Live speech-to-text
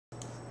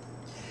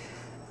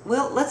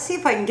Well, let's see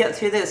if I can get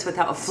through this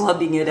without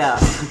flubbing it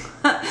up.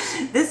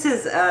 This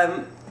is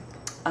a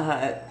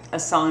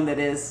song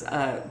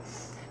that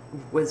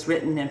was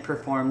written and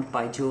performed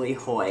by Julie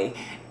Hoy,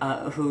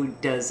 who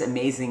does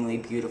amazingly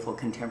beautiful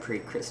contemporary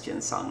Christian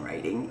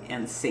songwriting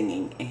and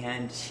singing,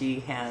 and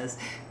she has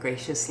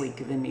graciously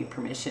given me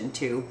permission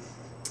to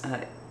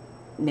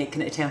make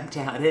an attempt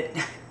at it,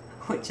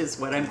 which is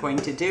what I'm going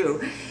to do.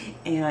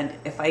 And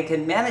if I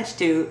can manage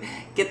to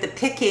get the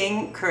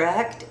picking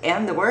correct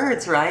and the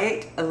words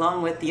right,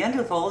 along with the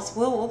intervals,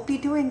 we'll be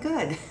doing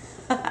good.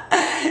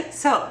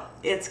 So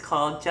it's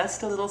called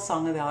Just a Little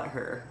Song About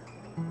Her.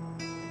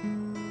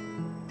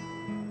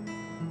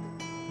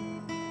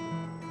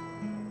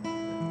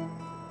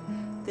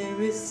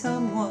 There is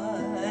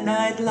someone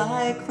I'd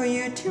like for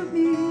you to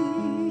meet.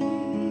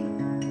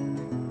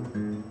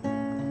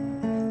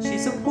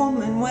 She's a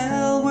woman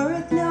well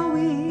worth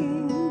knowing.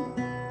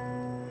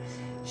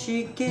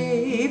 She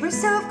gave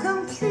herself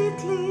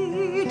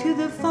completely to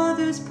the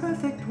Father's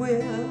perfect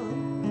will,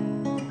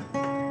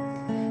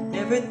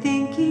 never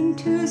thinking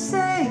to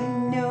say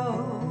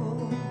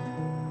no.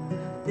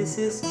 This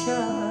is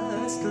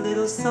just a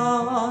little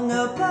song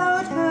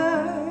about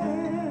her,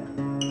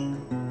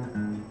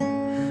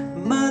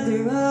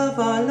 Mother of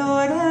our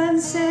Lord and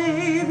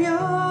Savior,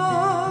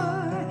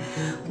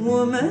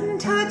 woman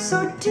touched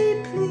so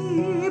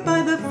deeply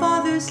by the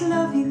Father's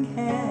loving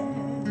hands.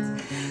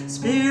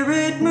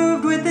 Spirit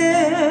moved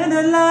within,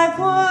 a life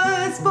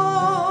was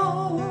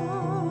born.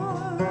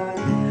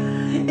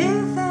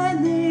 If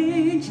an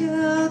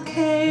angel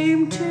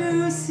came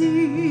to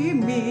see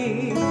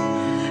me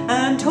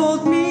and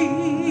told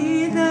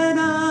me that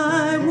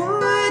I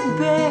would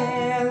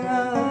bear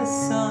a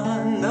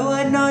son, though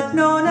I'd not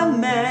known a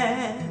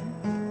man,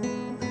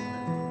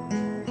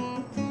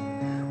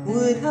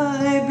 would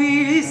I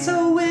be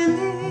so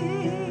willing?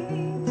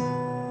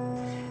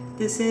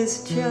 This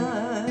is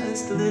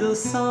just a little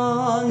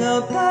song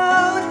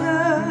about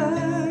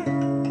her,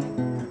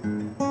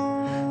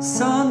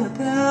 song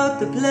about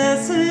the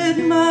Blessed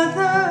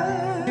Mother.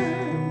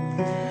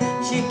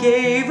 She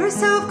gave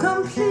herself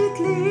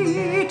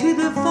completely to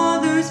the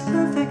Father's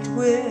perfect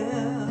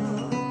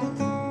will,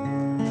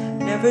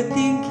 never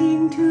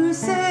thinking to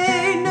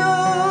say no.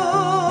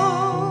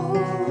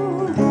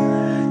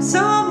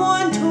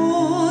 Someone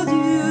told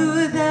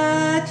you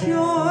that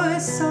your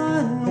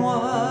son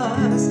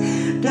was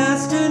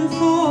destined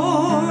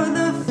for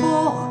the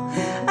fall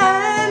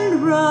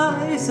and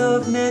rise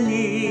of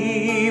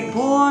many,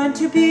 born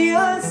to be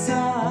a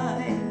sign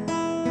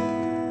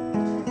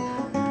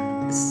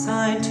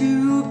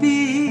to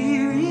be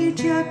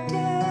rejected.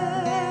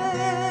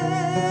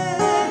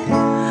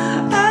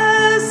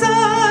 As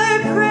I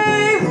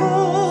pray,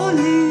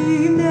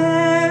 Holy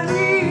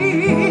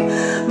Mary,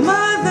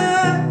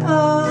 Mother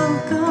of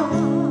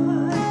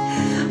God,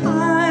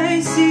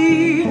 I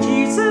see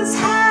Jesus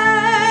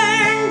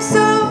hang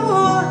so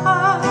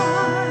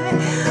high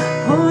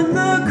on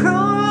the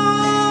cross,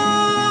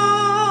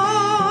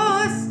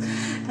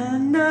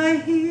 and I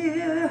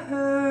hear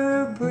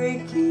her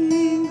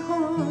breaking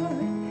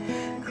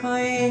heart,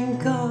 crying,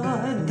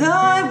 God,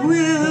 thy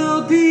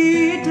will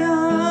be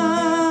done.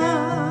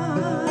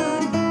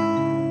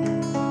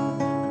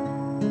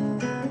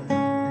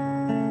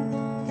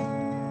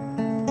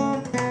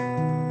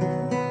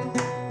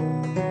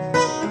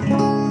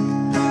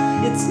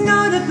 It's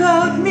not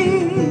about me.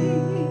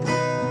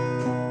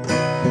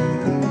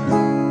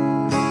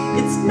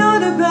 It's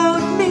not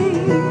about me.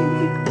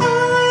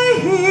 I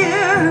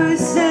hear her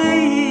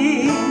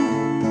saying,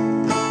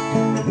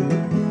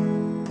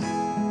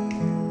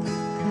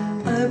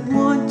 I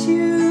want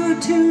you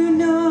to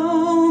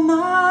know,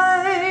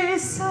 my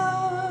son.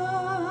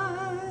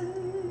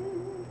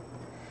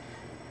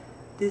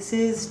 This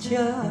is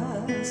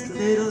just a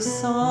little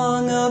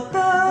song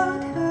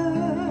about her,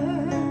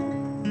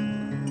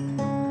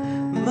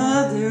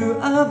 Mother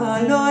of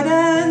our Lord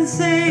and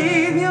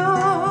Savior.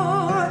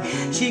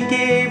 She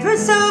gave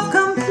herself